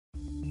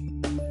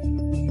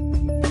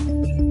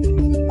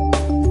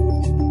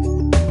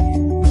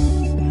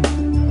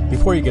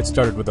Before you get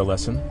started with the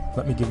lesson,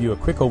 let me give you a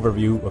quick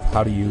overview of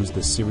how to use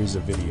this series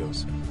of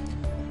videos.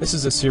 This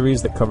is a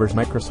series that covers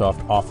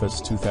Microsoft Office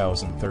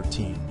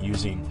 2013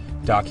 using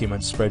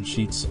documents,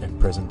 spreadsheets, and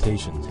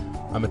presentations.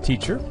 I'm a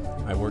teacher.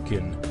 I work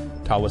in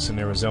Tolleson,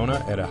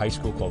 Arizona at a high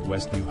school called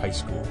Westview High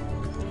School.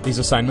 These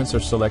assignments are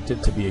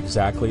selected to be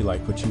exactly like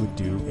what you would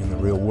do in the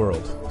real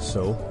world.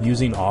 So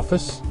using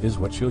Office is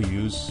what you'll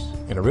use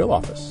in a real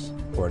office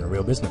or in a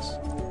real business.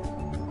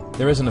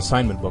 There is an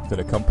assignment book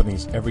that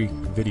accompanies every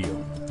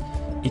video.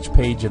 Each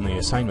page in the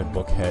assignment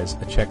book has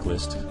a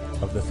checklist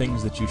of the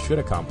things that you should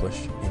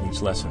accomplish in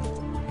each lesson.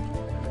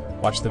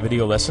 Watch the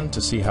video lesson to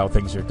see how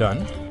things are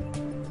done.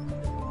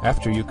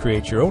 After you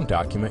create your own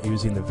document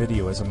using the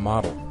video as a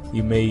model,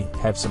 you may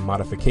have some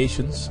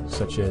modifications,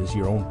 such as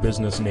your own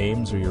business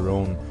names or your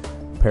own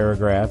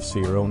paragraphs or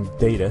your own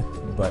data,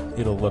 but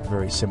it'll look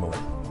very similar.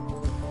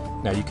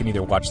 Now you can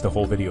either watch the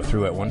whole video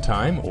through at one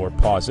time or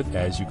pause it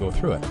as you go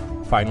through it.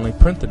 Finally,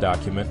 print the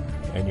document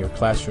and your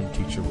classroom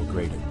teacher will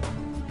grade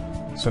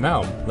it. So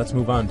now, let's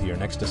move on to your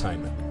next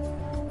assignment.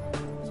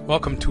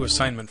 Welcome to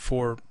assignment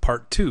 4,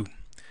 part 2.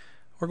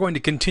 We're going to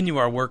continue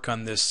our work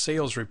on this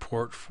sales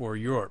report for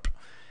Europe.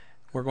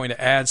 We're going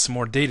to add some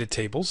more data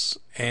tables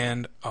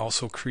and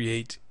also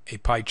create a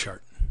pie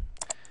chart.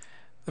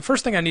 The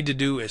first thing I need to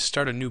do is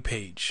start a new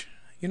page.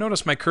 You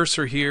notice my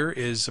cursor here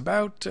is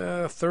about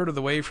a third of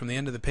the way from the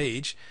end of the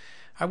page.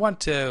 I want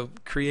to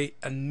create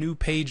a new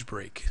page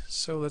break.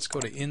 So let's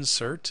go to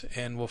Insert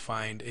and we'll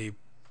find a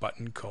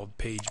button called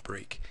Page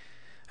Break.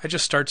 It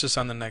just starts us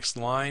on the next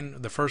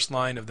line, the first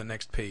line of the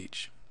next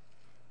page.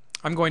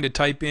 I'm going to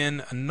type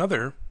in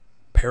another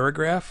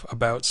paragraph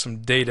about some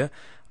data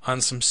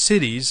on some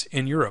cities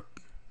in Europe.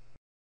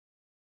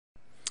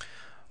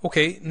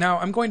 Okay, now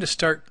I'm going to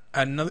start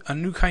a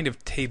new kind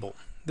of table.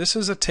 This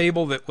is a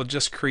table that will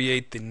just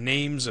create the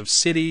names of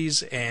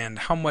cities and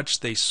how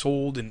much they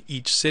sold in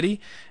each city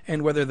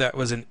and whether that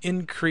was an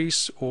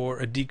increase or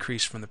a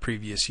decrease from the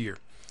previous year.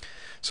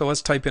 So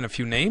let's type in a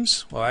few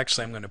names. Well,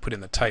 actually I'm going to put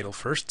in the title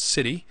first,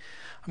 city.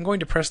 I'm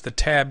going to press the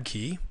tab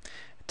key,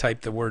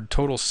 type the word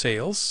total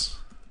sales,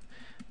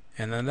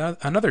 and then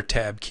another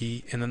tab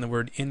key, and then the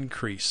word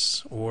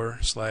increase or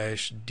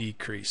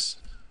 /decrease.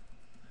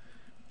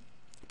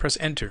 Press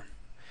enter.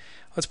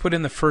 Let's put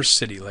in the first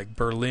city like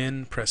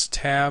Berlin, press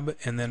tab,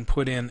 and then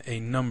put in a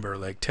number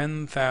like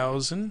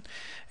 10,000,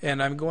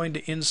 and I'm going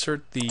to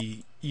insert the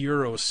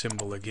euro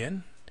symbol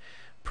again.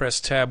 Press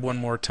tab one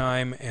more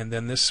time, and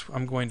then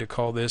I'm going to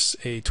call this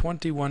a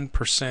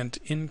 21%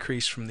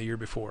 increase from the year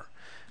before.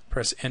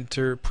 Press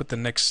enter, put the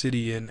next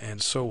city in,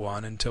 and so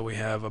on until we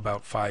have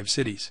about 5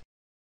 cities.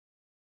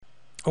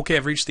 Okay,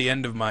 I've reached the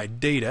end of my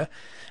data.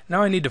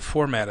 Now I need to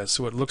format it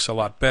so it looks a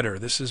lot better.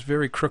 This is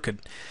very crooked.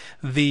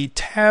 The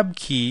tab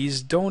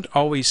keys don't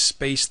always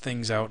space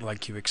things out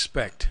like you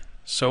expect.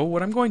 So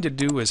what I'm going to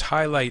do is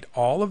highlight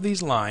all of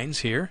these lines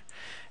here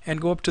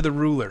and go up to the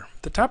ruler.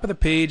 At the top of the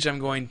page I'm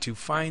going to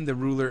find the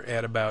ruler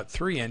at about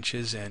 3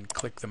 inches and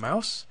click the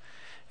mouse,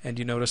 and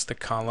you notice the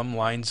column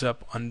lines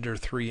up under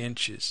 3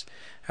 inches.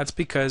 That's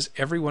because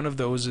every one of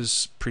those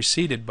is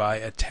preceded by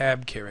a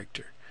tab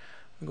character.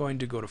 I'm going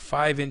to go to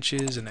 5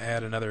 inches and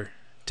add another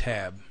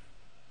tab.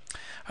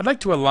 I'd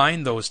like to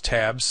align those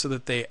tabs so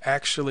that they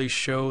actually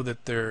show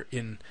that they're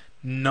in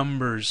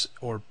numbers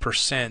or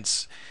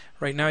percents.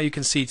 Right now you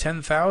can see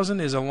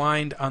 10,000 is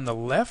aligned on the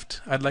left.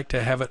 I'd like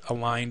to have it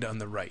aligned on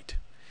the right.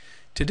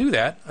 To do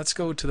that, let's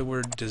go to the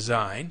word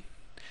design.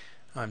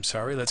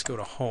 Let's go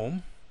to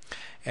home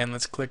and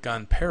let's click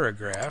on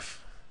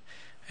paragraph.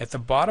 At the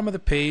bottom of the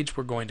page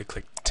we're going to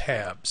click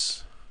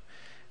tabs.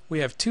 We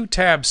have 2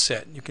 tabs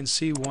set. You can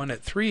see one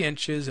at 3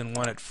 inches and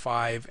one at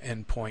 5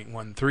 and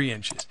 0.13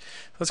 inches.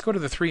 Let's go to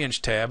the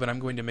 3-inch tab, and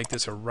I'm going to make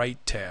this a right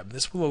tab.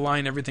 This will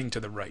align everything to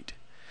the right.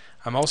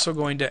 I'm also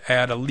going to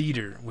add a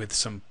leader with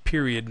some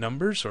period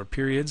numbers or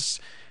periods,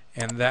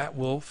 and that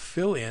will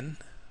fill in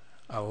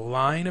a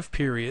line of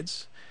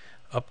periods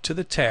up to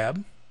the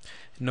tab.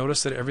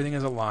 Notice that everything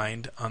is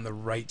aligned on the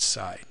right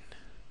side.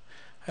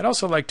 I'd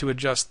also like to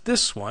adjust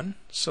this one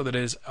so that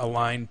it is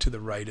aligned to the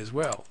right as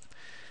well.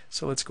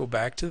 So let's go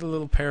back to the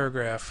little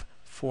paragraph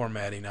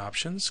formatting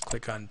options,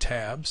 click on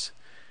tabs,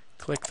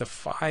 click the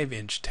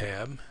 5-inch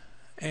tab,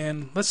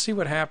 and let's see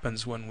what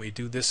happens when we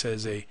do this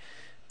as a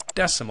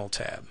decimal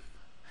tab.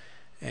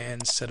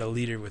 And set a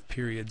leader with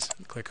periods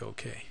and click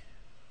OK.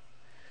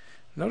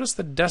 Notice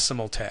the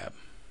decimal tab.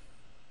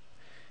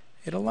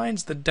 It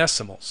aligns the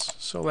decimals.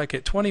 So like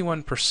at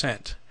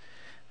 21%,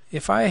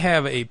 if I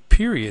have a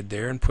period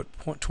there and put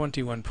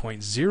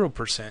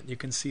 21.0%, you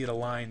can see it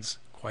aligns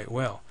quite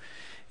well.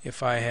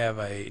 If I have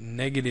a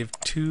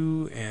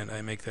 -2 and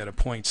I make that a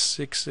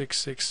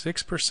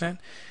 0.6666%,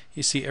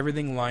 you see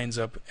everything lines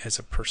up as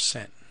a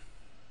percent.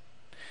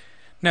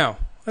 Now,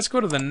 let's go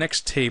to the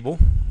next table.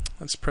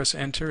 Let's press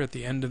enter at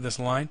the end of this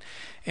line,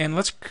 and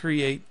let's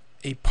create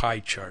a pie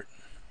chart.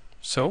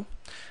 So,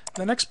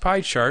 the next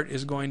pie chart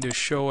is going to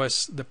show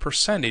us the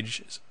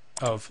percentages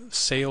of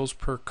sales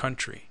per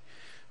country.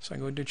 So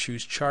I'm going to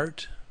choose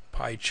Chart,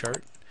 Pie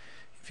Chart.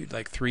 If you'd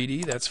like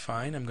 3D, that's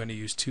fine. I'm going to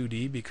use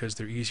 2D because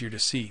they're easier to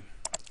see.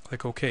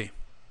 Click OK.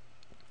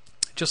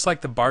 Just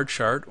like the bar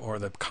chart or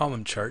the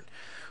column chart,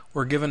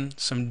 we're given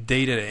some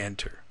data to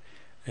enter.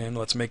 And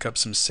let's make up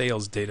some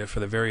sales data for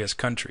the various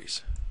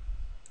countries.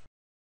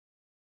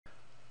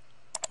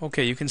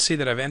 Okay, you can see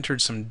that I've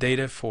entered some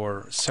data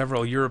for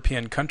several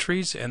European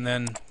countries and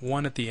then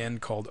one at the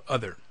end called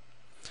Other.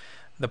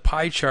 The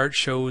pie chart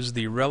shows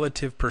the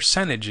relative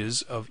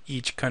percentages of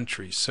each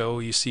country. So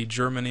you see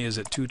Germany is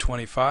at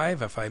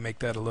 225. If I make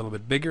that a little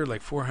bit bigger,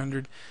 like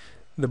 400,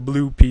 the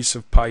blue piece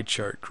of pie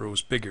chart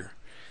grows bigger.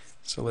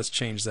 So let's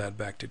change that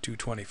back to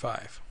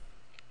 225.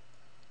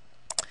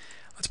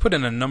 Let's put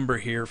in a number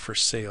here for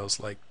sales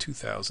like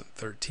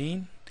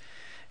 2013.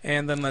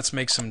 And then let's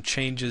make some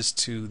changes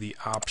to the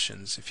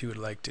options. If you would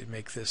like to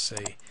make this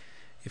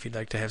if you'd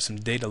like to have some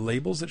data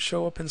labels that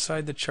show up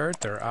inside the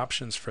chart, there are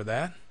options for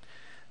that.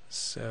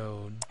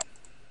 So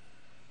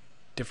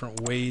different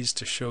ways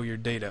to show your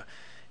data.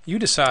 You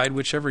decide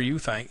whichever you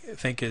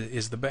think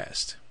is the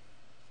best.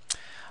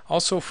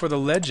 Also for the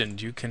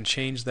legend, you can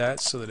change that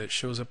so that it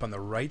shows up on the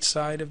right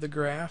side of the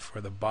graph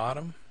or the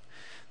bottom.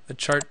 The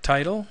chart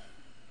title,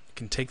 you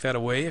can take that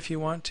away if you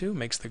want to,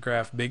 makes the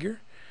graph bigger.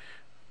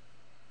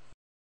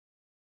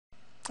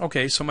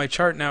 Okay, so my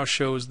chart now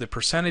shows the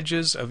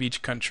percentages of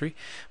each country,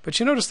 but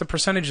you notice the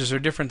percentages are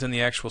different than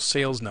the actual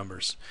sales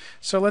numbers.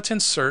 So let's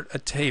insert a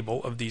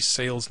table of these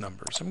sales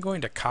numbers. I'm going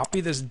to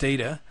copy this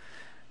data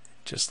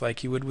just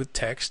like you would with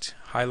text,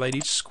 highlight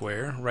each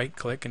square, right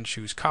click and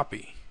choose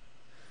copy.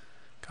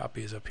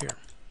 Copy is up here.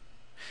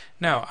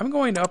 Now I'm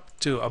going up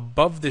to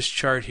above this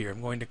chart here.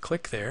 I'm going to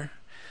click there.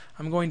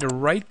 I'm going to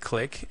right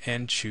click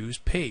and choose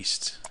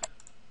paste.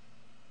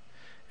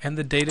 And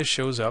the data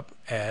shows up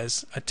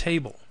as a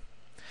table.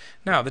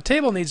 Now the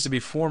table needs to be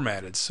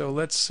formatted, so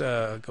let's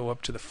go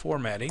up to the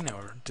formatting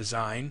or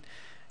design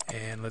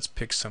and let's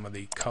pick some of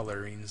the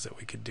colorings that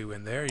we could do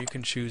in there. You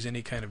can choose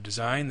any kind of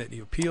design that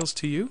appeals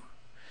to you.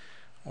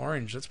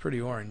 Orange, that's pretty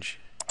orange.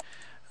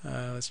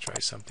 Let's try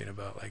something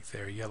about like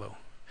there, yellow.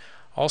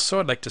 Also,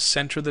 I'd like to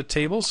center the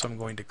table, so I'm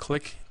going to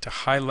click to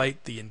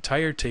highlight the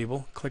entire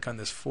table. Click on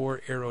this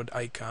 4-arrowed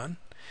icon,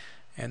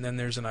 and then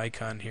there's an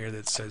icon here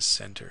that says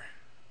center.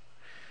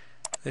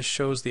 This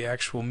shows the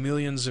actual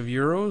millions of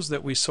euros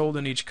that we sold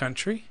in each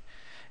country,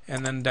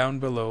 and then down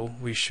below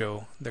we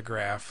show the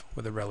graph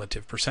with the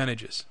relative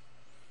percentages.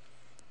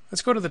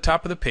 Let's go to the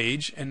top of the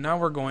page, and now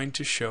we're going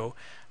to show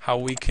how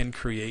we can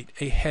create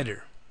a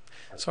header.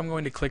 So I'm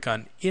going to click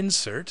on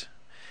Insert,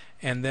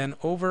 and then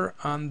over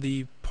on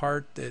the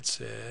part that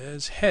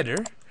says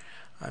Header,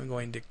 I'm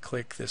going to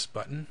click this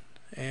button,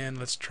 and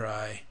let's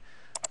try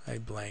a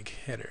blank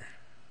header.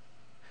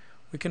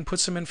 We can put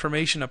some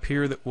information up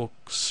here that will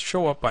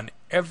show up on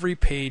every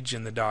page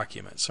in the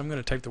document. So I'm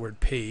going to type the word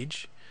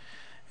page,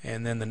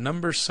 and then the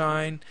number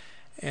sign,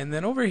 and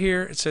then over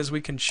here it says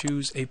we can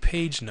choose a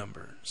page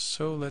number.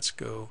 So let's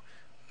go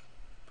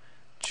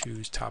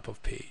choose top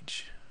of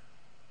page.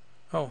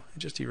 Oh, it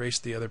just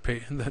erased the other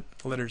page, the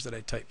letters that I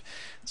typed.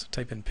 So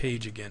type in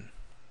page again.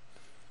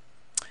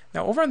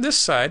 Now over on this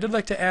side, I'd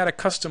like to add a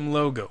custom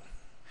logo.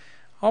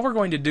 All we're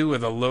going to do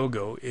with a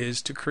logo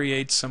is to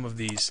create some of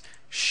these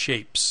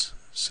shapes.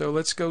 So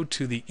let's go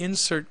to the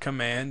Insert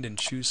command and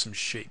choose some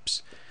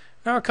shapes.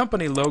 Now a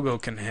company logo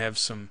can have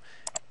some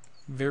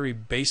very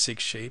basic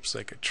shapes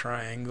like a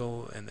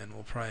triangle, and then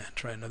we'll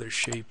try another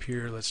shape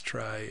here. Let's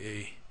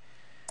try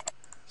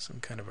some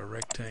kind of a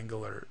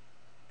rectangle or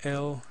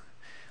L.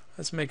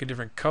 Let's make a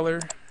different color.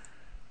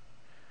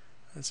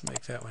 Let's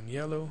make that one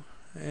yellow,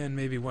 and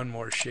maybe one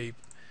more shape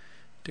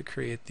to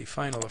create the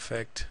final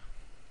effect.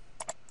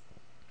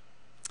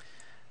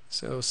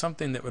 So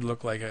something that would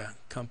look like a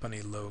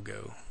company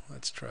logo.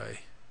 Let's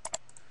try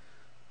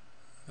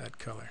that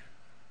color.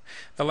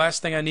 The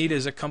last thing I need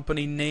is a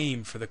company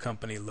name for the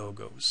company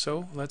logo.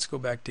 So let's go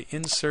back to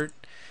Insert,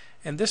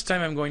 and this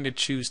time I'm going to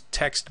choose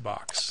Text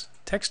Box.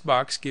 Text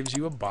Box gives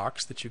you a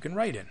box that you can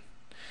write in.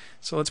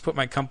 So let's put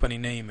my company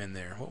name in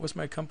there. What was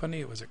my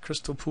company? Was it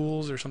Crystal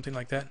Pools or something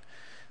like that?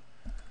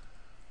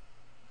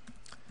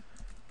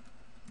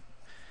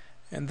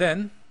 And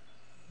then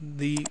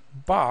the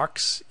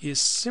box is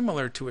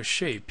similar to a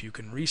shape. You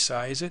can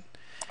resize it.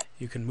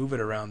 You can move it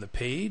around the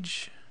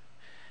page.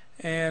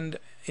 And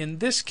in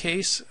this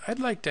case, I'd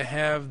like to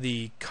have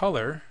the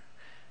color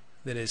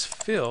that is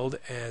filled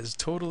as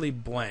totally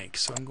blank.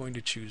 So I'm going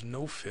to choose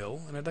no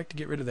fill, and I'd like to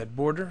get rid of that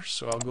border,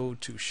 so I'll go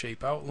to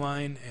Shape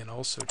Outline and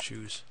also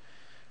choose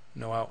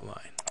no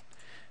outline.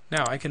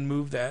 Now I can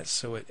move that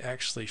so it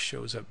actually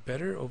shows up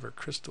better over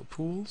Crystal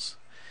Pools.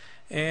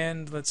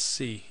 And let's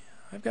see,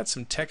 I've got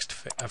some text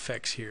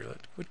effects here.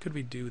 What could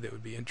we do that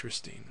would be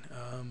interesting?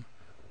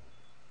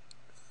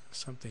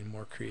 Something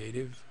more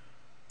creative.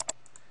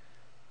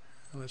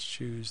 Let's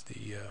choose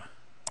the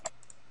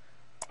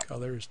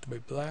colors to be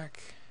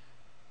black.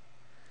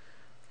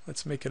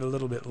 Let's make it a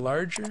little bit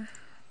larger.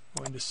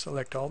 I'm going to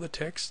select all the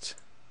text.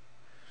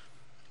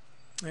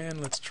 And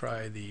let's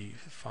try the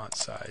font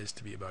size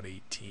to be about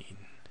 18.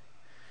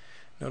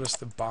 Notice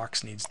the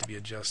box needs to be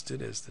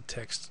adjusted as the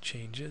text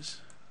changes.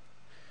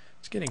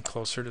 It's getting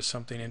closer to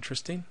something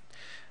interesting.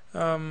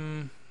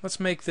 Let's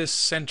make this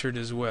centered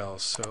as well.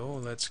 So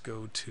let's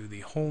go to the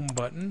Home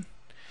button,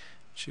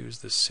 choose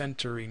the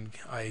centering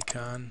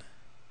icon,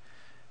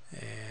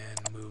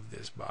 and move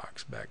this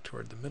box back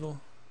toward the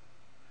middle.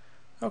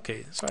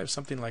 Okay, so I have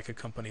something like a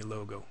company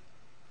logo.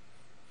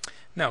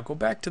 Now go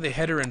back to the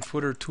Header and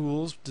Footer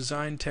Tools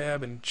Design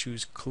tab and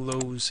choose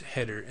Close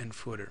Header and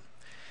Footer.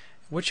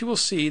 What you will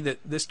see that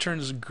this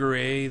turns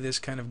gray, this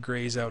kind of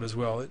grays out as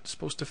well. It's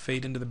supposed to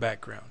fade into the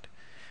background.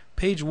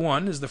 Page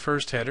 1 is the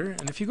first header,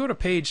 and if you go to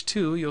page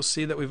 2, you'll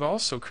see that we've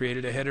also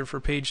created a header for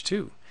page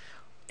 2.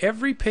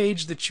 Every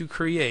page that you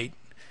create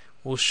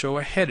will show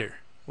a header,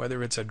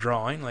 whether it's a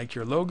drawing like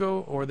your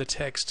logo or the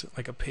text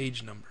like a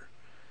page number.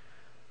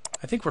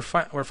 I think we're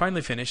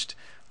finally finished.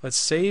 Let's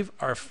save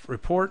our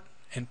report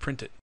and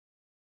print it.